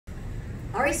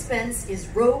Ari Spence is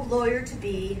rogue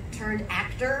lawyer-to-be turned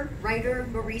actor, writer,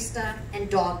 barista, and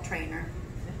dog trainer.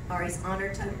 Ari's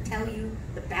honored to tell you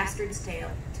the bastard's tale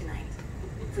tonight.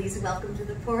 Please welcome to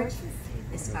the porch,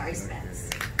 Miss Ari Spence.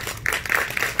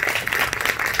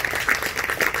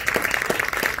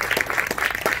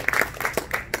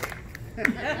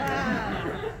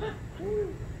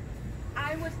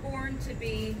 I was born to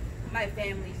be my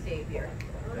family's savior.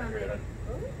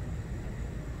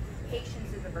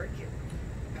 Patience is a virtue.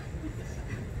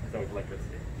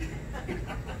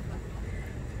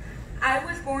 I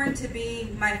was born to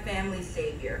be my family's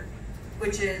savior,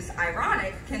 which is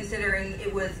ironic considering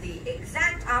it was the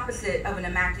exact opposite of an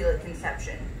immaculate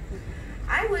conception.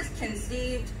 I was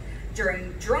conceived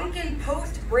during drunken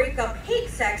post-breakup hate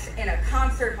sex in a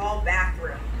concert hall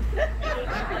bathroom.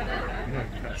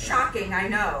 Shocking, I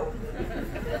know.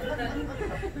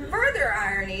 Further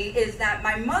irony is that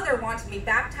my mother wanted me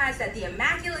baptized at the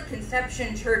Immaculate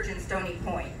Conception Church in Stony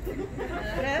Point.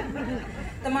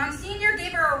 The Monsignor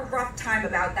gave her a rough time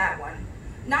about that one.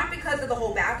 Not because of the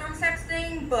whole bathroom sex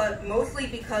thing, but mostly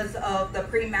because of the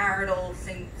premarital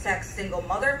sex single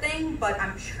mother thing, but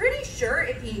I'm pretty sure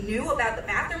if he knew about the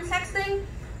bathroom sex thing,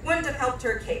 wouldn't have helped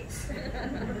her case.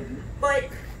 But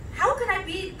how could I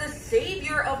be the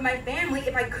savior of my family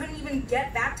if I couldn't even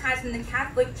get baptized in the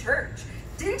Catholic Church?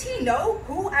 Didn't he know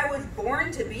who I was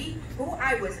born to be, who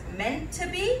I was meant to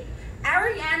be?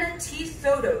 Ariana T.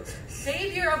 Soto's,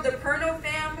 savior of the Perno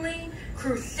family,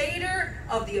 crusader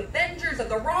of the avengers of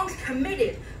the wrongs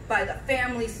committed by the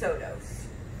family Sotos.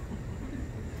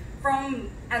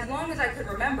 From as long as I could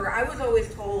remember, I was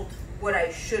always told what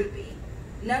I should be,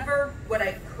 never what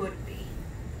I could be.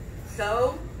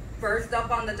 So, first up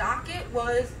on the docket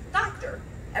was doctor.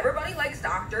 Everybody likes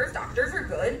doctors. Doctors are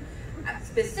good.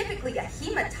 Specifically a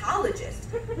hematologist.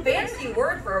 Fancy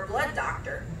word for a blood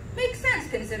doctor. Makes sense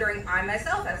considering I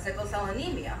myself have sickle cell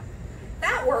anemia.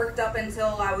 That worked up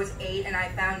until I was 8 and I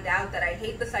found out that I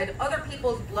hate the sight of other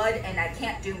people's blood and I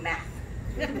can't do math.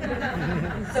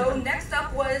 So next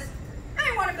up was,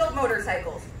 I want to build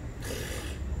motorcycles.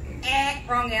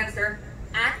 Wrong answer.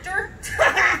 Actor?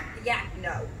 Yeah,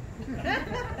 no.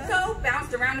 So,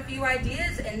 bounced around a few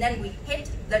ideas, and then we hit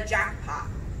the jackpot.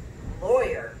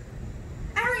 Lawyer.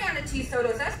 Ariana T.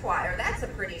 Soto's Esquire, that's a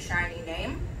pretty shiny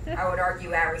name. I would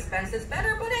argue Ari Spence is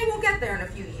better, but I will get there in a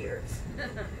few years.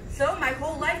 So, my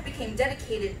whole life became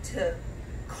dedicated to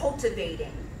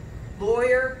cultivating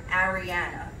lawyer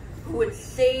Ariana, who would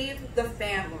save the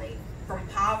family from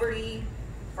poverty,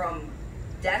 from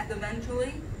death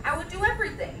eventually. I would do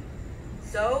everything.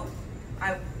 So,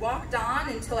 I walked on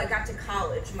until I got to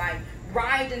college, my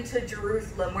ride into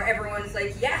Jerusalem where everyone's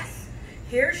like, yes,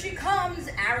 here she comes,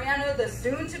 Ariana, the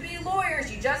soon-to-be lawyer,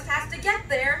 she just has to get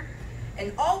there.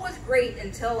 And all was great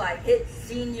until I hit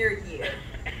senior year,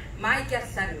 my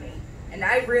Gethsemane, and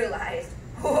I realized,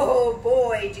 oh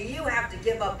boy, do you have to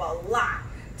give up a lot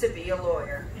to be a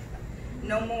lawyer.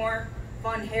 No more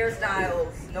fun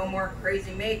hairstyles, no more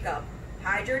crazy makeup,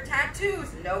 hide your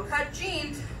tattoos, no cut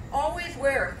jeans, always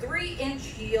wear a 3-inch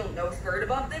heel, no skirt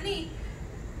above the knee.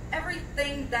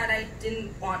 Everything that I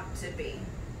didn't want to be.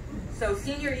 So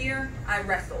senior year, I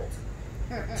wrestled.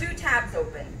 2 tabs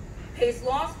open. Pace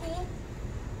law school,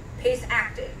 pace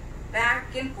acting.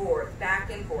 Back and forth,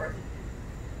 back and forth.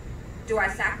 Do I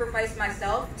sacrifice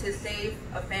myself to save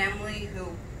a family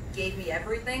who gave me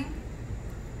everything?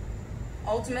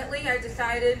 Ultimately, I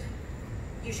decided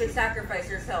you should sacrifice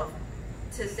yourself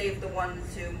to save the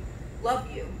ones who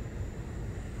love you.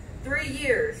 3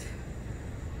 years,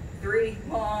 3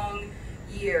 long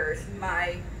years,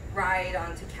 my ride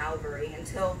onto Calvary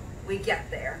until we get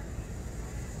there.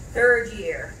 3rd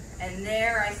year, and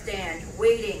there I stand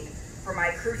waiting for my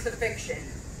crucifixion,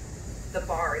 the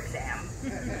bar exam.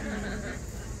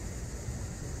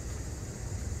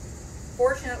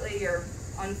 Fortunately or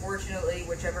unfortunately,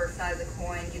 whichever side of the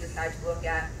coin you decide to look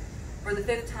at, for the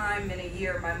 5th time in a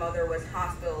year, my mother was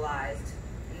hospitalized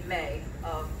in May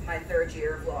of my 3rd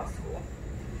year of law school.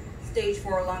 Stage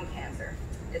 4 lung cancer.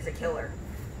 It's a killer.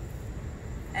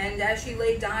 And as she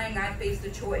lay dying, I faced a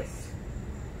choice.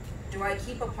 Do I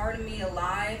keep a part of me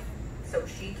alive so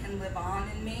she can live on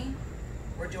in me?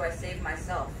 Or do I save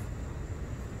myself?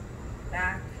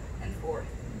 Back and forth,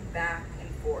 back and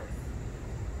forth.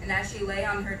 And as she lay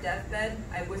on her deathbed,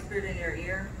 I whispered in her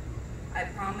ear, I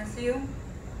promise you,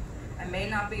 I may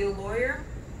not be a lawyer,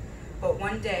 but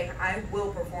one day I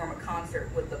will perform a concert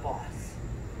with the boss.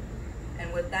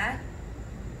 And with that,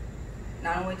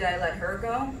 not only did I let her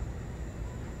go,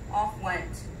 off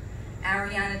went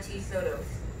Ariana T. Soto's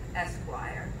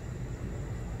Esquire.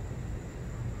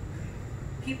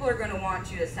 People are going to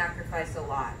want you to sacrifice a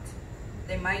lot.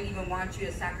 They might even want you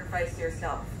to sacrifice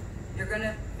yourself. You're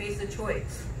gonna face a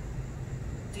choice.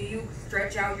 Do you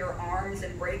stretch out your arms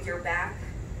and break your back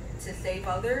to save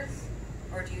others,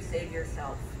 or do you save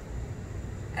yourself?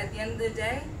 At the end of the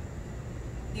day,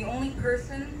 the only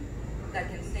person that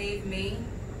can save me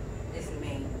is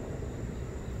me.